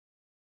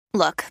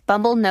Look,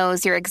 Bumble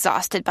knows you're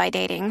exhausted by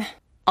dating.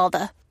 All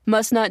the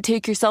must not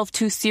take yourself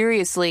too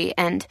seriously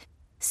and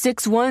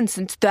 6'1"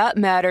 since that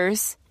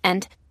matters.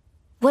 And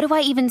what do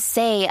I even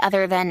say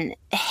other than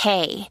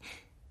hey?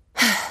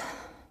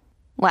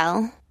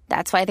 Well,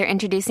 that's why they're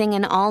introducing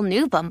an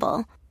all-new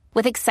Bumble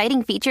with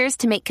exciting features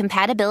to make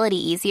compatibility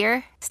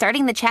easier,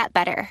 starting the chat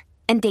better,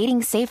 and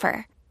dating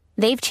safer.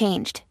 They've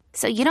changed,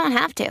 so you don't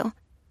have to.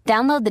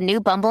 Download the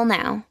new Bumble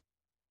now.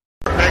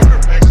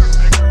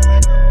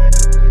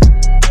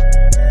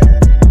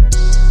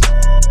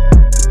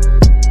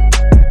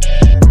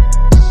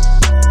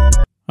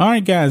 All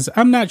right, guys,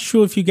 I'm not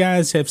sure if you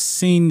guys have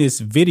seen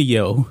this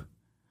video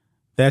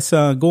that's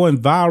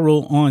going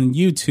viral on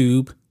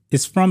YouTube.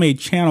 It's from a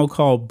channel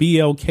called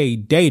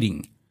BLK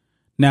Dating.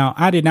 Now,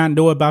 I did not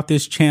know about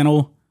this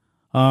channel.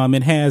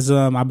 It has,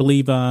 I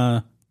believe,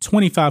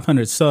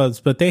 2,500 subs,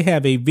 but they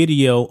have a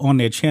video on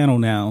their channel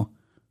now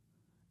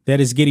that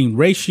is getting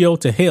ratio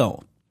to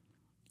hell.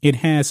 It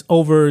has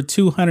over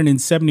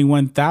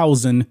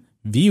 271,000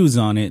 views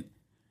on it,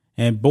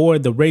 and boy,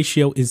 the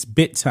ratio is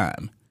big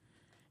time.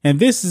 And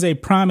this is a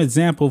prime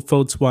example,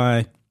 folks,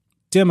 why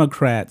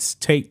Democrats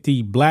take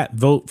the black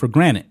vote for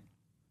granted.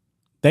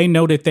 They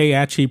know that they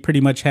actually pretty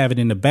much have it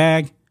in the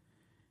bag.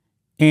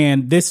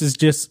 And this is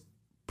just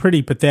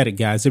pretty pathetic,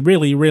 guys. It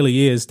really,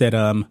 really is that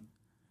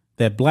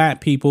that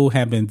black people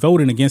have been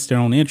voting against their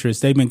own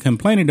interests. They've been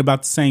complaining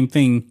about the same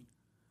thing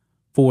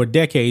for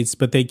decades,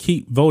 but they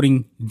keep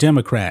voting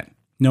Democrat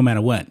no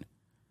matter what.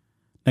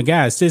 Now,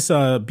 guys, this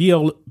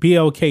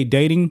BLK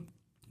Dating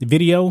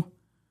video,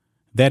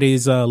 that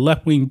is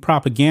left-wing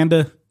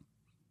propaganda.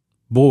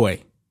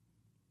 Boy,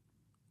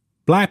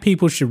 black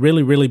people should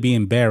really, really be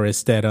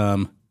embarrassed that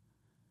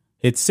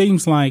it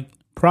seems like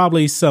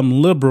probably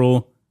some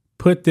liberal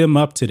put them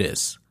up to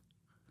this.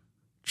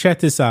 Check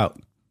this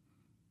out.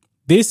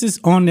 This is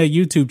on their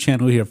YouTube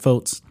channel here,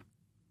 folks.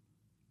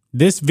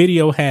 This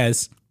video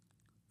has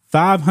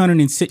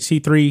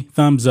 563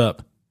 thumbs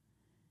up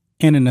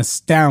and an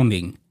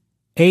astounding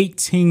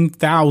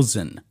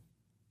 18,000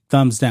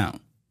 thumbs down.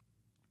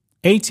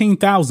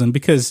 18,000,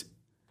 because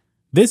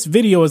this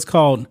video is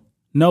called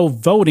No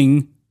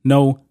Voting,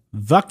 No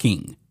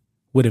Vucking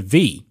with a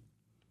V.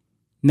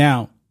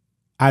 Now,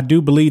 I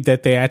do believe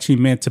that they actually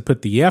meant to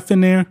put the F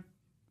in there,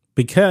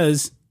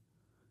 because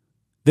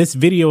this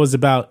video is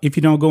about if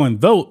you don't go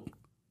and vote,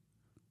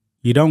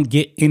 you don't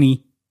get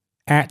any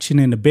action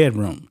in the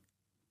bedroom.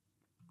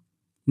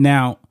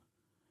 Now,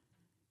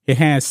 it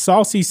has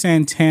Saucy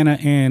Santana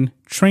and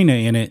Trina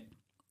in it,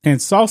 and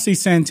Saucy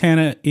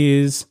Santana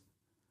is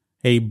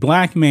a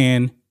black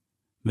man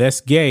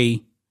that's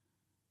gay,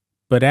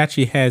 but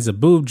actually has a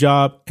boob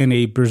job and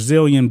a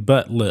Brazilian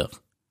butt lift.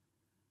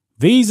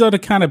 These are the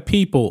kind of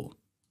people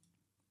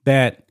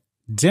that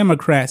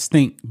Democrats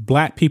think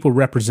black people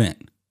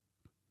represent.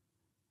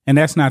 And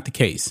that's not the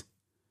case.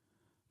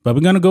 But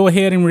we're going to go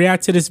ahead and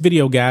react to this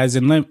video, guys.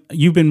 And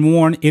you've been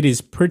warned, it is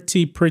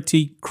pretty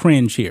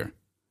cringe here.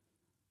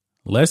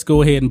 Let's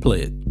go ahead and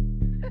play it.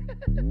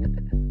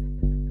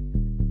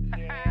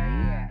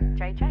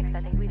 Trey Tracks,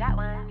 I think we got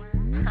one.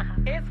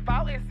 It's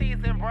voting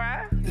season,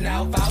 bruh.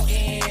 No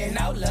voting,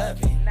 no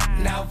loving.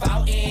 No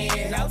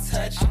voting, no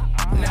touching.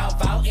 No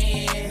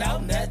voting, no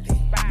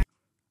nothing.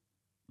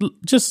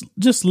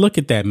 Just look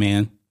at that,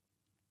 man.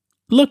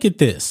 Look at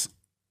this.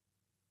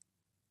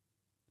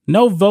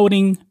 No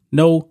voting,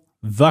 no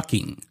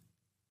vucking.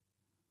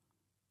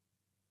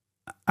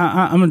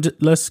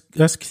 Let's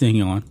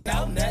continue on.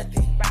 No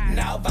nothing.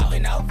 No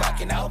voting, no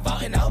fucking. No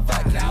voting, no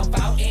fucking. No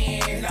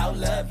voting, no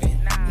loving.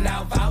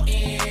 No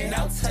voting,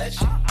 no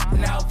touching.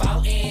 No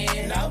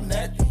voting, no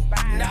nothing.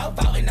 No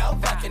voting, no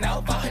fucking.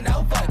 No voting,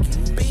 no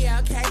fucking.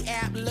 BLK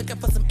app looking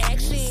for some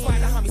action. Swear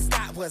the homie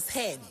Scott was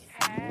heading.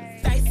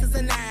 Face is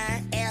a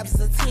 9, abs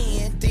a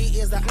 10. D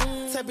is a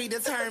to be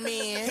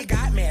determined. He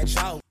got mad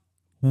joke.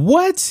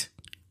 What?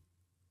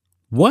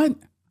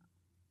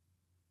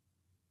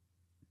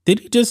 Did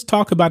he just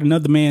talk about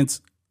another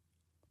man's?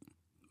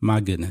 My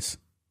goodness.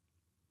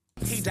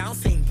 He don't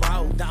seem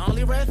broke. The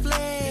only red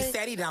flag, he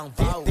said he don't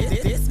vote.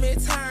 This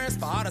midterms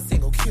for all the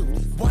single cute.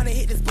 Wanna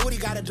hit this booty,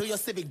 gotta do your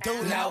civic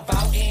duty. No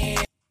voting.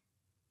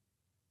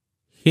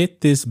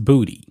 Hit this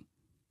booty.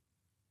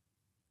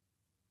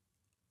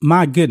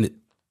 My goodness.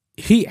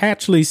 He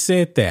actually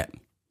said that.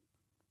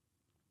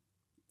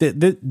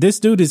 This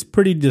dude is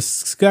pretty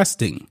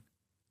disgusting.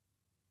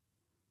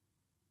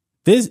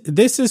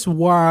 This is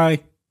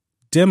why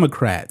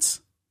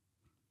Democrats,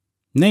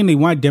 namely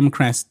white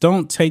Democrats,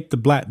 don't take the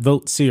black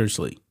vote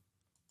seriously.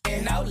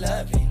 No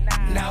loving,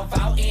 no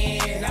voting,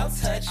 no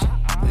touching,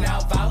 no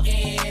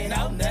voting,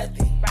 no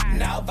nothing,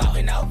 no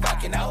voting, no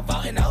fucking, no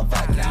voting, no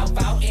fucking, no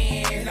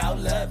voting, no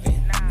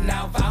loving,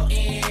 no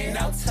voting,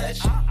 no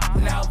touching,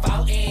 no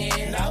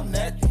voting, no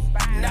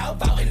nothing, no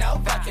voting,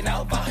 no fucking,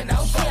 no voting, no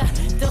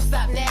fucking. Yeah, don't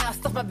stop now.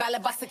 Stuff my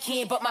ballot box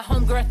again, but my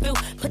homegirl through.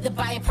 Put the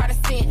buy in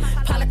partisan.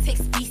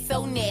 Politics be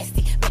so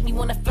nasty. Make me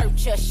wanna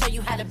flirt ya. Show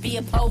you how to be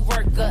a poll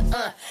worker.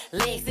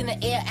 Legs in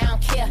the air, I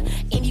don't care.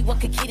 Anyone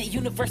could get it.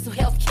 Universal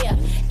health care.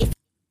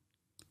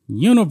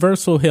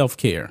 Universal health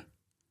care.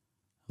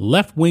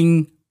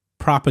 Left-wing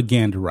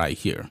propaganda right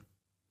here.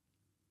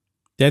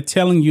 They're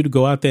telling you to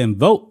go out there and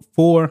vote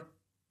for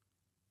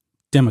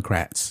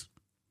Democrats.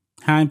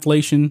 High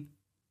inflation,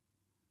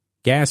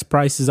 gas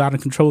prices out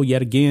of control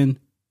yet again.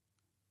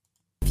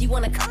 If you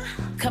wanna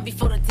come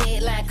before the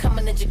deadline, come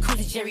in the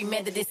jacuzzi,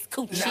 gerrymander this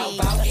coochie. No,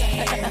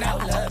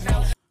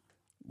 love.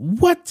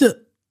 What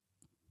the?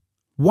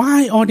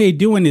 Why are they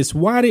doing this?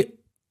 Boy.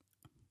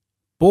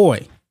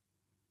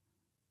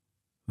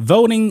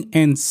 Voting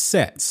and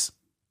sets.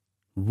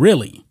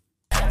 Really?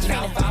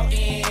 No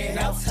voting,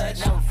 no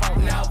touch, no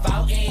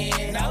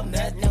voting, no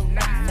nothing.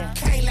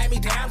 Can't let me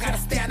down, gotta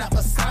stand up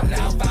for something.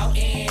 No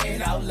voting,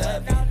 no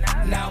love.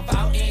 No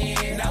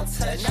voting, no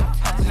touch,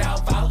 no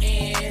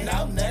voting,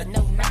 no nothing.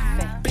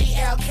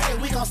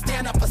 BLK, we gon'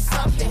 stand up for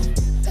something.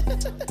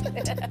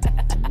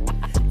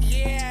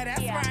 Yeah,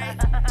 that's right.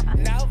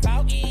 No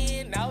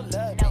voting, no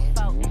love.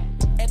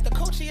 If the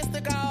coochie is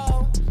the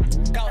goal,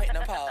 go hit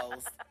the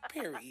pose.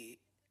 Period.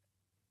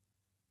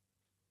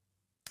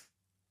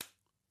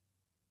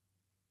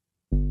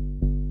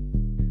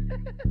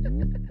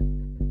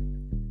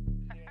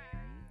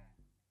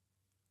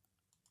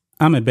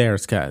 I'm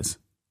embarrassed, guys.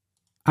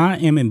 I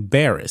am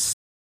embarrassed.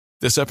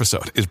 This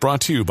episode is brought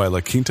to you by La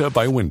Quinta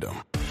by Wyndham.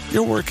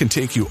 Your work can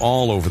take you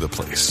all over the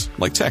place,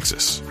 like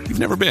Texas. You've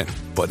never been,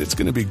 but it's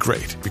going to be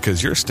great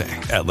because you're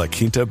staying at La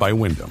Quinta by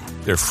Wyndham.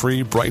 Their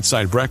free Bright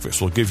Side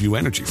breakfast will give you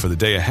energy for the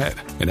day ahead.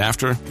 And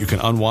after, you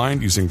can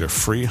unwind using their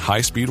free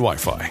high-speed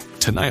Wi-Fi.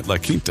 Tonight, La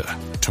Quinta.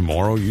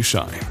 Tomorrow, you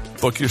shine.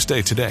 Book your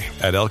stay today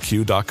at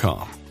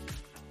LQ.com.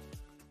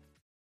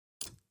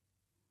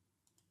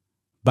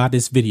 By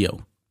this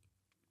video.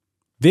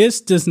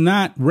 This does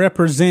not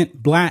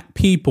represent black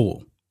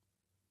people.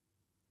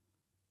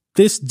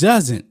 This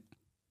doesn't.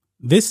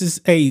 This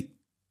is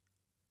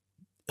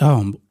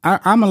I'm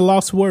at a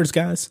loss of words,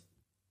 guys.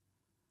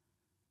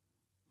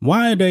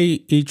 Why are they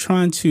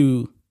trying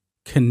to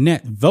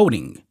connect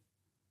voting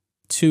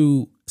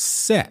to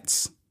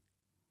sets?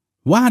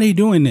 Why are they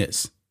doing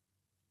this?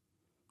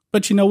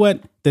 But you know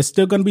what? There's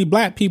still going to be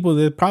black people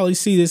that probably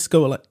see this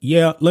go like,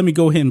 yeah, let me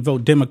go ahead and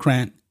vote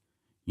Democrat.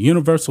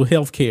 Universal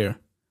health care.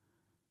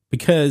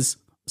 Because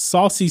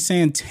Saucy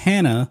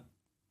Santana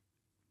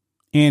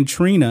and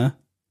Trina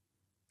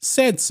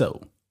said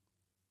so.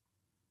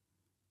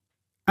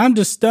 I'm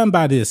just stunned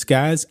by this,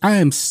 guys. I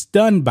am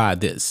stunned by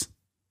this.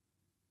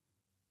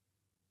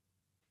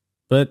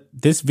 But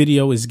this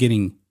video is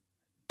getting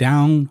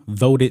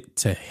downvoted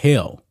to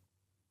hell.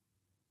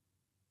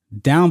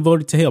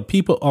 Downvoted to hell.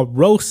 People are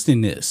roasting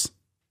this.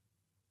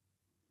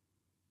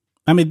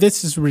 I mean,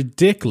 this is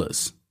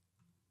ridiculous.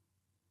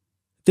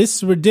 This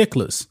is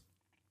ridiculous.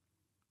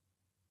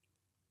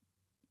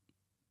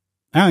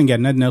 I ain't got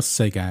nothing else to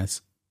say,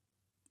 guys.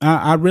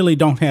 I really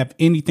don't have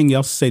anything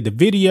else to say. The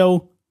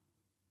video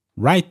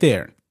right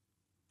there.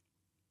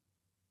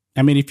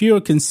 I mean, if you're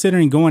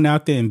considering going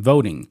out there and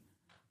voting,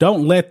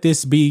 don't let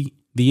this be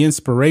the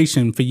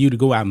inspiration for you to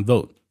go out and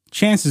vote.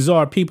 Chances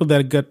are people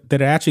that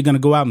are actually going to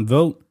go out and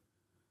vote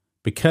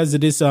because of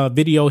this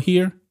video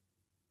here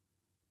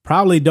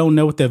probably don't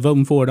know what they're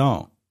voting for at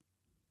all.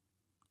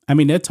 I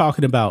mean, they're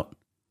talking about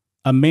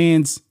a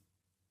man's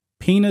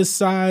penis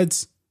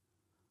size,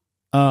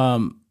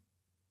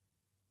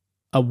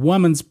 a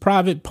woman's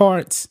private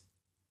parts,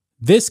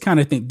 this kind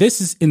of thing. This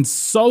is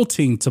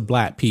insulting to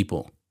black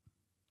people.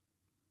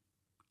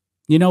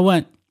 You know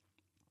what?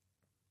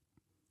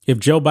 If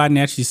Joe Biden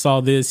actually saw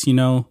this, you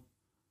know,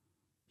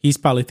 he's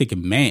probably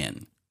thinking,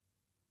 man,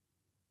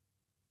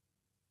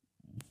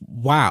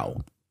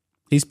 wow.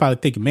 He's probably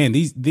thinking, man,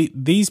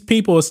 these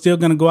people are still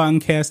going to go out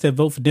and cast their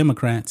vote for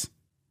Democrats.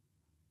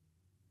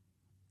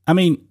 I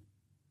mean,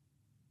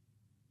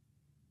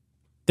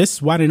 this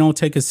is why they don't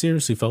take us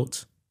seriously,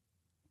 folks.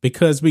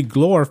 Because we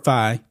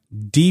glorify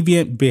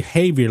deviant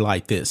behavior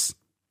like this.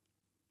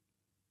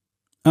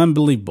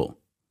 Unbelievable.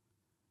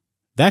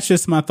 That's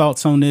just my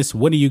thoughts on this.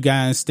 What do you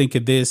guys think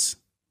of this?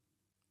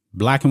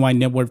 Black and White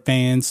Network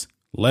fans,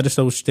 let us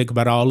know what you think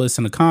about all this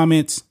in the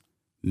comments.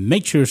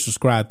 Make sure to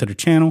subscribe to the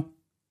channel.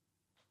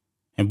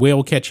 And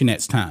we'll catch you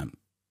next time.